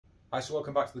Hi, so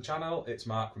welcome back to the channel. It's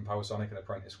Mark from PowerSonic and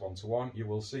Apprentice 1-to-1. You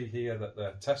will see here that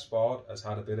the test board has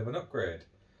had a bit of an upgrade.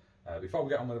 Before we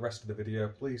get on with the rest of the video,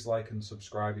 please like and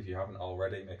subscribe if you haven't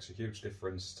already. It makes a huge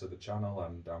difference to the channel,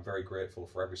 and I'm very grateful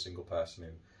for every single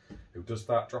person who does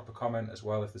that. Drop a comment as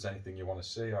well if there's anything you want to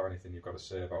see or anything you've got to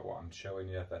say about what I'm showing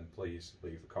you, then please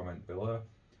leave a comment below.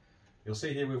 You'll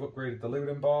see here we've upgraded the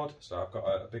loading board, so I've got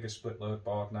a bigger split load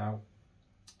board now.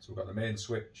 So we've got the main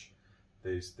switch.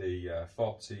 There's the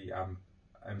 40 amp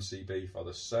MCB for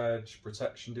the surge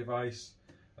protection device,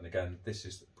 and again this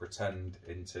is the pretend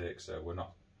intake, so we're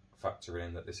not factoring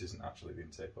in that this isn't actually the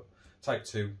intake, but type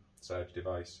 2 surge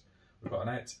device. We've got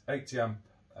an 80 amp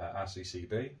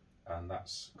RCCB, and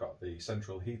that's got the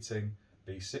central heating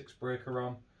B6 breaker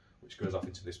on, which goes off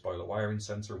into this boiler wiring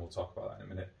centre, and we'll talk about that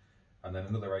in a minute. And then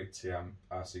another 80 amp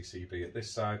RCCB at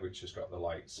this side, which has got the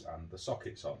lights and the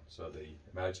sockets on, so the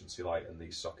emergency light and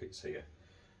these sockets here.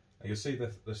 And you'll see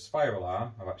this fire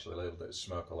alarm, I've actually labelled it as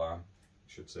smoke alarm,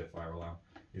 I should say fire alarm,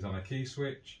 is on a key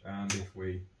switch, and if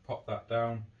we pop that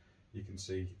down, you can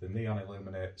see the neon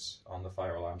illuminates on the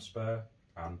fire alarm spur,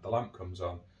 and the lamp comes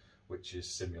on, which is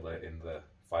simulating the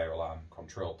fire alarm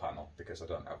control panel, because I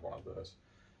don't have one of those,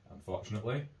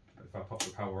 unfortunately. If I pop the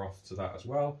power off to that as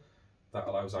well, that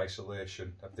allows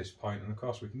isolation at this point, and of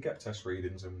course we can get test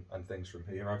readings and things from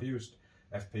here. I've used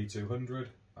FP200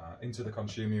 into the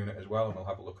consumer unit as well, and we'll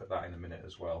have a look at that in a minute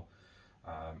as well.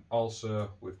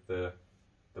 Also with the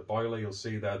boiler, you'll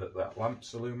see there that that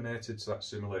lamp's illuminated, so that's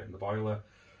simulating the boiler.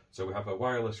 So we have a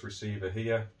wireless receiver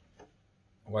here,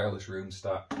 a wireless room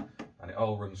stat, and it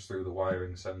all runs through the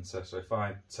wiring centre. So if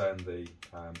I turn the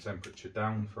temperature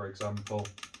down, for example,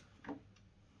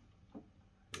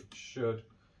 it should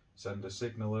send a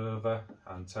signal over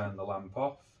and turn the lamp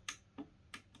off.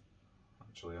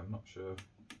 Actually, I'm not sure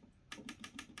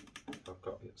if I've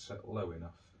got it set low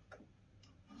enough.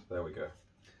 There we go.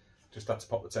 Just had to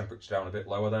pop the temperature down a bit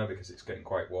lower there because it's getting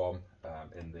quite warm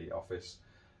in the office.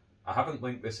 I haven't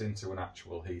linked this into an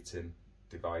actual heating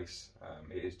device.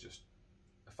 It is just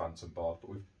a phantom board,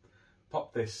 but we've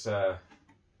popped this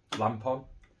lamp on,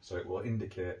 so it will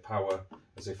indicate power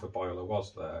as if a boiler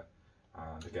was there.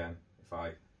 And again, if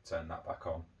I turn that back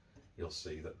on, you'll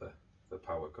see that the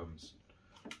power comes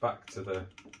back to the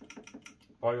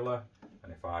boiler,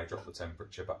 and if I drop the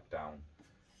temperature back down,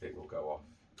 it will go off,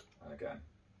 and again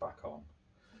back on.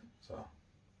 So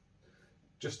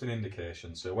just an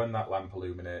indication. So when that lamp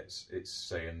illuminates, it's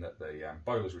saying that the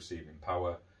boiler's receiving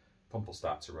power, pump will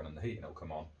start to run and the heating will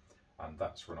come on, and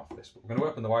that's run off this. But we're going to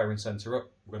open the wiring centre up,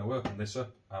 we're going to open this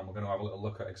up, and we're going to have a little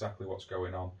look at exactly what's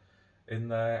going on in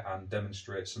there and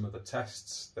demonstrate some of the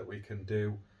tests that we can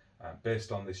do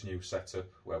based on this new setup,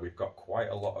 where we've got quite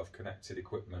a lot of connected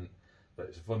equipment that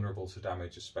is vulnerable to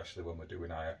damage, especially when we're doing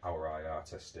our IR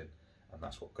testing, and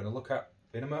that's what we're going to look at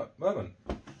in a moment.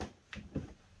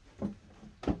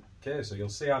 Okay, so you'll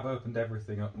see I've opened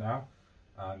everything up now,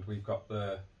 and we've got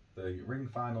the ring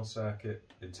final circuit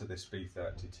into this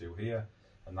B32 here,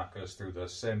 and that goes through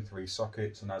those same 3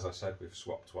 sockets, and as I said, we've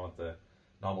swapped one of the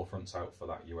normal fronts out for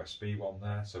that USB one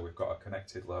there, so we've got a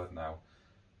connected load now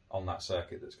on that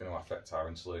circuit that's going to affect our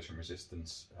insulation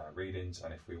resistance readings,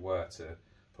 and if we were to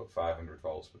put 500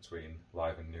 volts between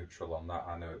live and neutral on that,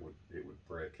 I know it would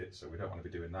break it, so we don't want to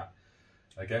be doing that.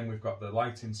 Again, we've got the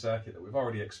lighting circuit that we've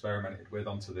already experimented with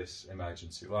onto this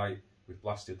emergency light. We've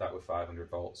blasted that with 500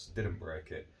 volts, didn't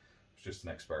break it, it's just an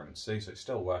experiment C, so it's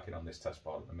still working on this test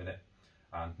board at the minute.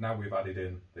 And now we've added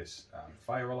in this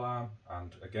fire alarm,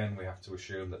 and again we have to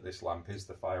assume that this lamp is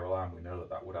the fire alarm. We know that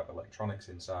that would have electronics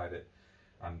inside it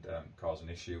and cause an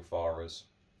issue for us,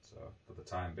 so for the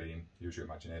time being, use your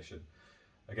imagination.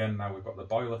 Again, now we've got the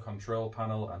boiler control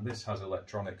panel, and this has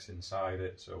electronics inside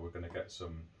it, so we're going to get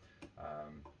some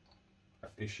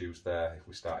issues there if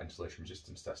we start insulation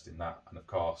resistance testing that. And of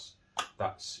course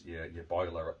that's your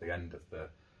boiler at the end of the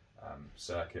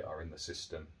circuit or in the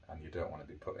system, and you don't want to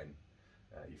be putting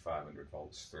your 500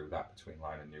 volts through that between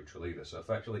line and neutral either. So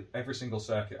effectively every single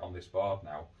circuit on this board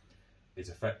now is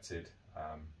affected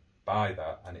by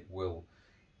that, and it will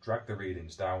drag the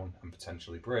readings down and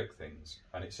potentially break things.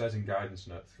 And it says in guidance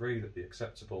note 3 that the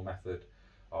acceptable method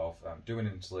of doing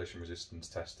insulation resistance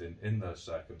testing in those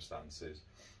circumstances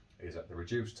is at the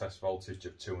reduced test voltage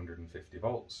of 250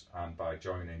 volts, and by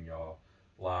joining your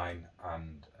line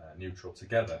and neutral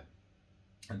together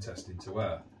and testing to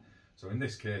earth. So in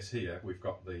this case here, we've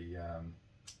got the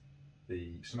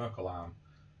smoke alarm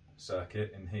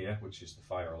circuit in here, which is the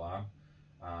fire alarm,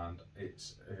 and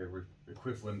its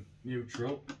equivalent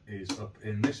neutral is up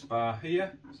in this bar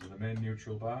here, so the main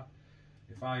neutral bar.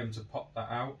 If I am to pop that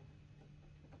out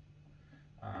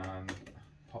and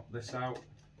pop this out,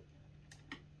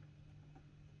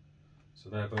 So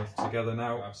they're both together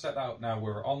now. I've set that up now.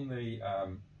 We're on the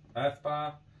earth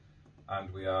bar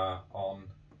and we are on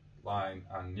line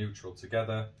and neutral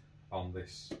together on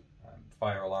this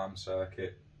fire alarm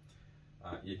circuit.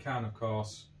 You can of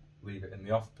course leave it in the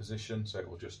off position, so it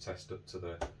will just test up to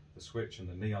the switch, and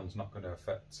the neon's not going to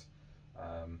affect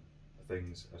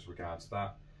things as regards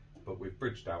that, but we've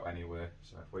bridged out anyway.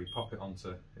 So if we pop it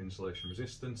onto insulation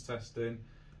resistance testing,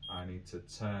 I need to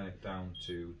turn it down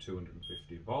to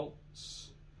 250 volts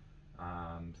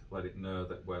and let it know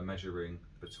that we're measuring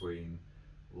between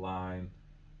line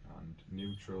and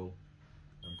neutral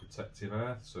and protective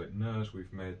earth, so it knows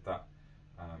we've made that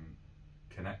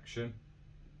connection.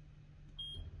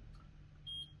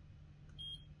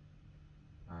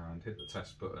 And hit the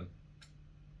test button,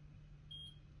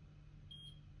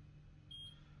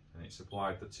 and it's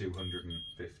applied the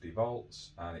 250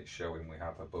 volts, and it's showing we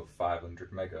have above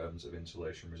 500 megohms of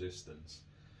insulation resistance,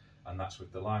 and that's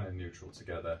with the line and neutral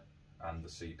together and the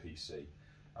CPC.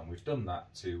 And we've done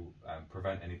that to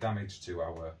prevent any damage to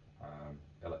our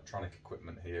electronic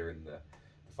equipment here in the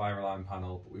fire alarm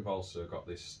panel, but we've also got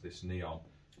this neon.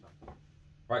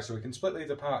 Right, so we can split these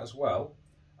apart as well.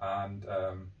 And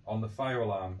on the fire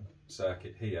alarm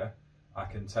circuit here, I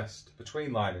can test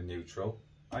between line and neutral.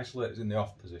 Isolator's in the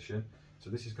off position, so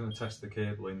this is going to test the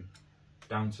cabling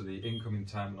down to the incoming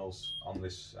terminals on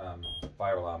this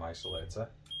fire alarm isolator,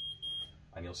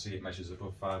 and you'll see it measures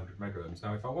above 500 megohms.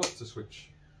 Now if I was to switch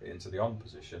it into the on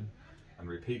position and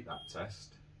repeat that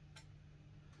test,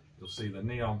 you'll see the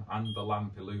neon and the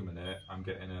lamp illuminate. I'm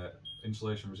getting an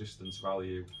insulation resistance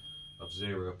value of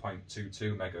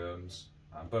 0.22 megohms.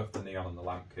 And both the neon and the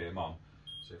lamp came on.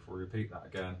 So if we repeat that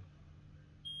again,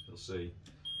 you'll see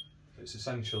it's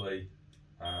essentially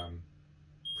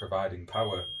providing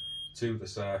power to the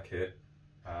circuit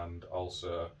and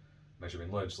also measuring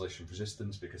low insulation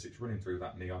resistance, because it's running through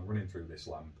that neon, running through this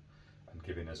lamp, and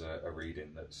giving us a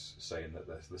reading that's saying that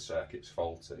the circuit's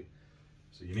faulty.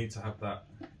 So you need to have that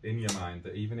in your mind,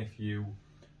 that even if you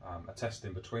are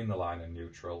testing between the line and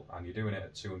neutral and you're doing it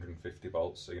at 250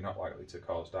 volts, so you're not likely to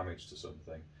cause damage to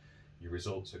something, your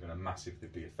results are going to massively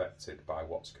be affected by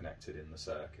what's connected in the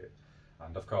circuit.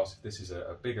 And of course, if this is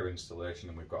a bigger installation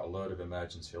and we've got a load of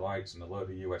emergency lights and a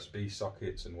load of USB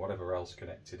sockets and whatever else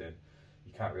connected in,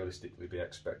 you can't realistically be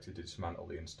expected to dismantle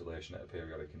the installation at a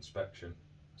periodic inspection.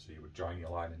 So you would join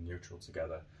your line and neutral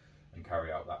together and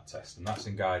carry out that test, and that's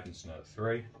in guidance note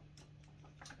 3.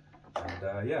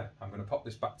 And yeah, I'm going to pop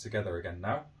this back together again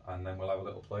now, and then we'll have a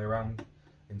little play around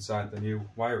inside the new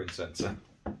wiring centre.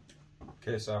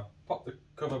 Okay, so I've popped the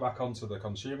cover back onto the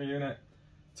consumer unit,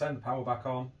 turned the power back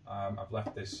on. I've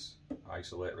left this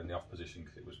isolator in the off position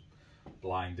because it was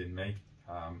blinding me.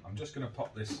 I'm just going to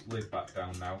pop this lid back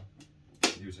down now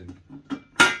using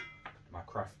my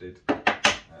crafted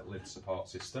lid support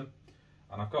system,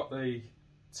 and I've got the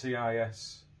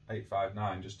TIS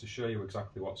 859 just to show you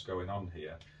exactly what's going on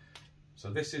here. So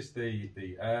this is the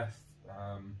earth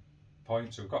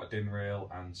point, so we've got a DIN rail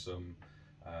and some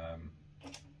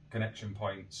connection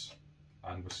points,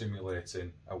 and we're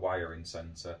simulating a wiring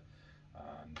centre.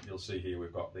 And you'll see here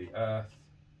we've got the earth,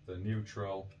 the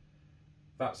neutral,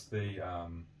 that's the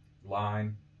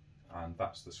line, and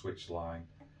that's the switch line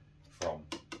from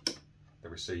the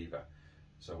receiver.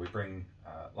 So we bring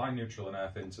line, neutral and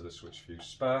earth into the switch fuse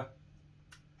spur.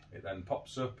 It then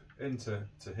pops up into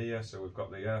here, so we've got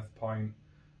the earth point,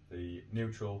 the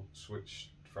neutral switch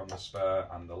from the spur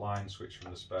and the line switch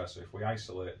from the spur. So if we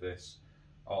isolate this,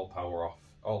 all power off,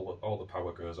 all the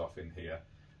power goes off in here,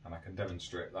 and I can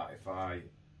demonstrate that if I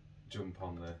jump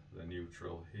on the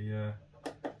neutral here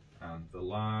and the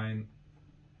line.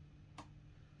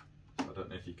 I don't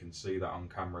know if you can see that on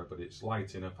camera, but it's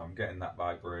lighting up, I'm getting that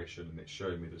vibration and it's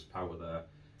showing me there's power there.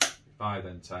 If I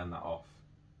then turn that off,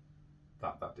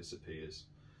 that disappears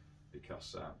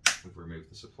because we've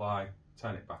removed the supply.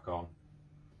 Turn it back on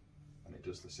and it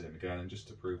does the same again. And just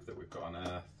to prove that we've got an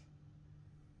earth,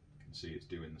 you can see it's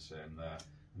doing the same there.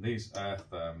 And these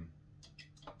earth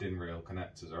DIN rail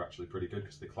connectors are actually pretty good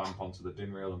because they clamp onto the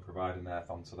DIN rail and provide an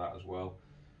earth onto that as well.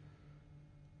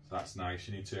 So that's nice.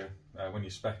 You need to, when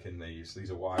you're speccing these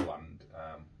are Wyland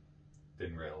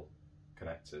DIN rail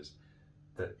connectors,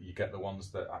 that you get the ones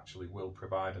that actually will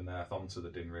provide an earth onto the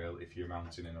DIN rail if you're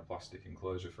mounting in a plastic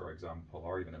enclosure, for example,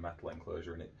 or even a metal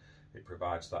enclosure, and it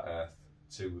provides that earth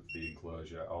to the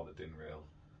enclosure or the DIN rail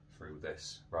through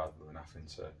this, rather than having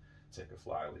to take a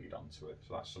fly lead onto it.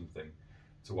 So that's something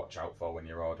to watch out for when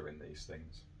you're ordering these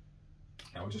things.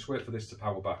 Now we'll just wait for this to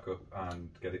power back up and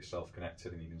get itself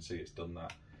connected, and you can see it's done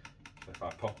that. So if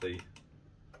I pop the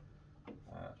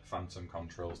phantom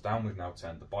controls down, we've now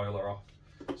turned the boiler off.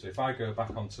 So if I go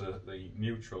back onto the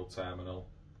neutral terminal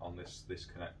on this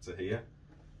connector here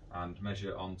and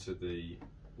measure onto the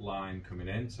line coming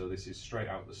in, so this is straight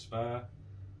out the spare,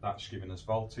 that's giving us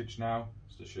voltage now,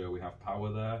 just to show we have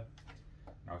power there.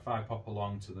 Now if I pop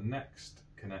along to the next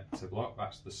connector block,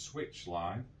 that's the switch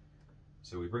line,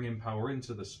 so we bring in power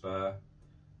into the spare,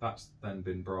 that's then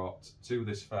been brought to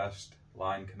this first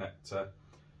line connector,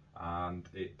 and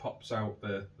it pops out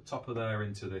the top of there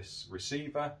into this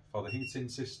receiver for the heating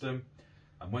system,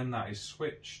 and when that is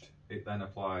switched, it then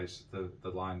applies the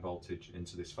line voltage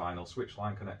into this final switch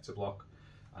line connector block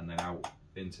and then out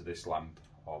into this lamp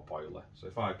or boiler. So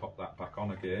if I pop that back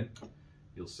on again,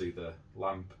 you'll see the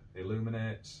lamp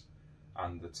illuminates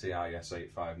and the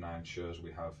TIS859 shows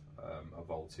we have a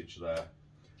voltage there.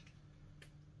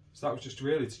 So that was just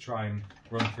really to try and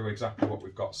run through exactly what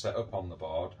we've got set up on the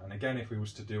board. And again, if we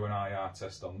was to do an IR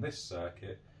test on this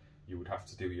circuit, you would have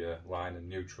to do your line and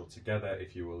neutral together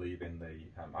if you were leaving the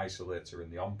isolator in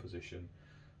the on position,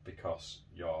 because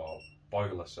your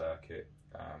boiler circuit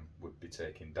would be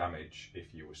taking damage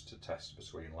if you was to test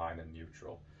between line and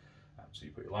neutral. So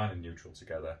you put your line and neutral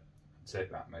together and take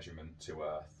that measurement to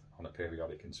earth on a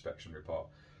periodic inspection report.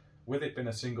 With it being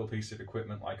a single piece of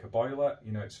equipment like a boiler,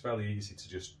 you know, it's fairly easy to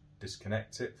just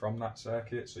disconnect it from that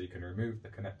circuit, so you can remove the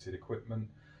connected equipment.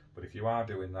 But if you are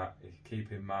doing that,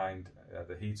 keep in mind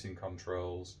the heating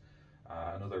controls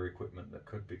and other equipment that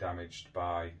could be damaged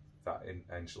by that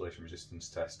insulation resistance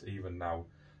test. Even now,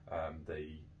 the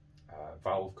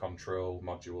valve control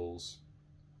modules,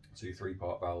 so your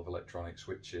 3-port valve electronic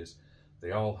switches,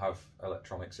 they all have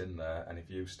electronics in there, and if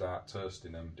you start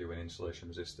toasting them doing insulation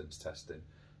resistance testing,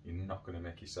 you're not going to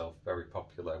make yourself very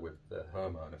popular with the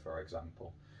homeowner, for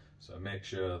example. So make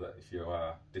sure that if you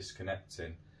are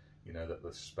disconnecting, you know, that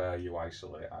the spare you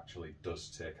isolate actually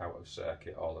does take out of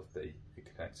circuit all of the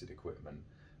connected equipment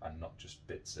and not just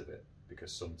bits of it,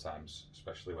 because sometimes,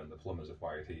 especially when the plumbers have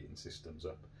wired heating systems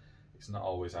up, it's not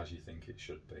always as you think it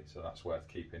should be. So that's worth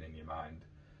keeping in your mind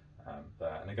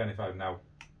there. And again, if I now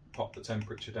pop the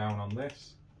temperature down on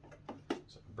this,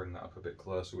 so I can bring that up a bit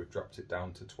closer, we've dropped it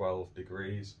down to 12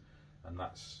 degrees, and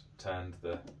that's turned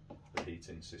the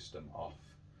heating system off.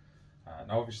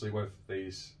 Now obviously with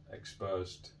these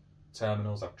exposed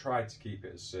terminals, I've tried to keep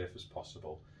it as safe as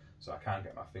possible, so I can't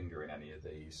get my finger in any of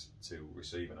these to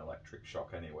receive an electric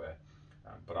shock anyway,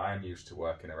 but I am used to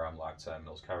working around live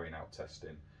terminals, carrying out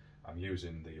testing. I'm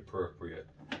using the appropriate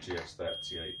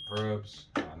GS38 probes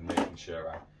and making sure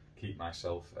I keep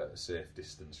myself at a safe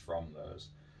distance from those.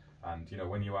 And you know,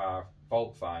 when you are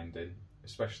fault finding,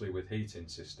 especially with heating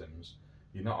systems,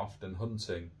 you're not often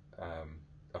hunting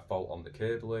a fault on the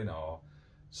cabling or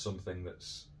something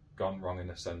that's gone wrong in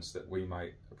a sense that we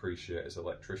might appreciate as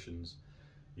electricians.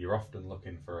 You're often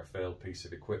looking for a failed piece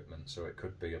of equipment, so it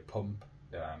could be a pump,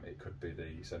 it could be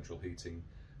the central heating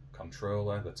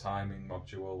controller, the timing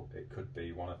module, it could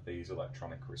be one of these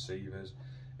electronic receivers,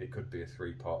 it could be a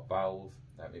 3-port valve,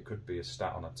 it could be a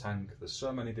stat on a tank. There's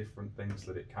so many different things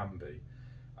that it can be,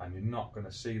 and you're not going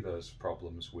to see those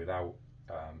problems without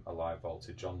a live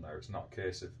voltage on there. It's not a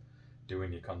case of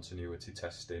doing your continuity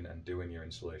testing and doing your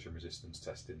insulation resistance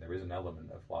testing. There is an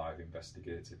element of live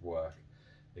investigative work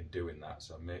in doing that,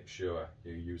 so make sure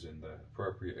you're using the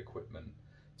appropriate equipment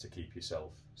to keep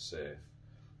yourself safe.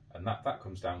 And that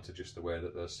comes down to just the way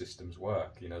that those systems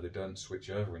work. You know, they don't switch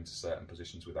over into certain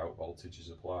positions without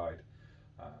voltages applied.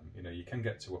 You know, you can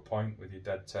get to a point with your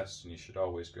dead tests and you should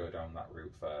always go down that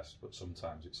route first, but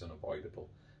sometimes it's unavoidable,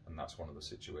 and that's one of the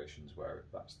situations where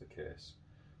that's the case.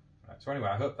 Right, so anyway,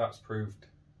 I hope that's proved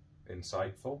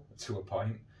insightful to a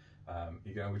point.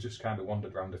 You know, we just kind of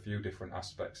wandered around a few different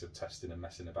aspects of testing and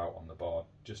messing about on the board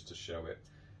just to show it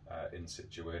in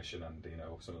situation, and you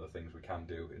know, some of the things we can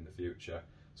do in the future.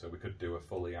 So we could do a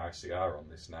fully ICR on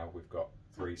this now. We've got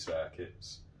 3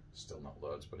 circuits, still not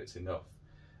loads, but it's enough.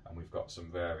 And we've got some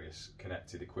various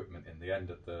connected equipment in the end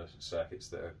of the circuits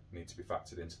that need to be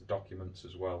factored into the documents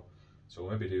as well. So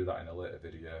we'll maybe do that in a later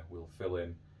video. We'll fill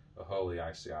in a whole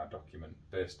ICR document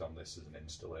based on this as an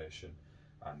installation,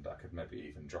 and I could maybe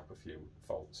even drop a few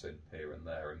faults in here and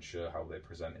there and show how they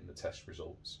present in the test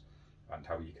results and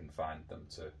how you can find them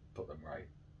to put them right.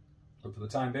 But for the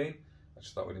time being, I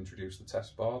just thought we'd introduce the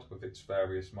test board with its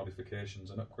various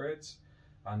modifications and upgrades,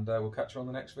 and we'll catch you on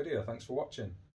the next video. Thanks for watching.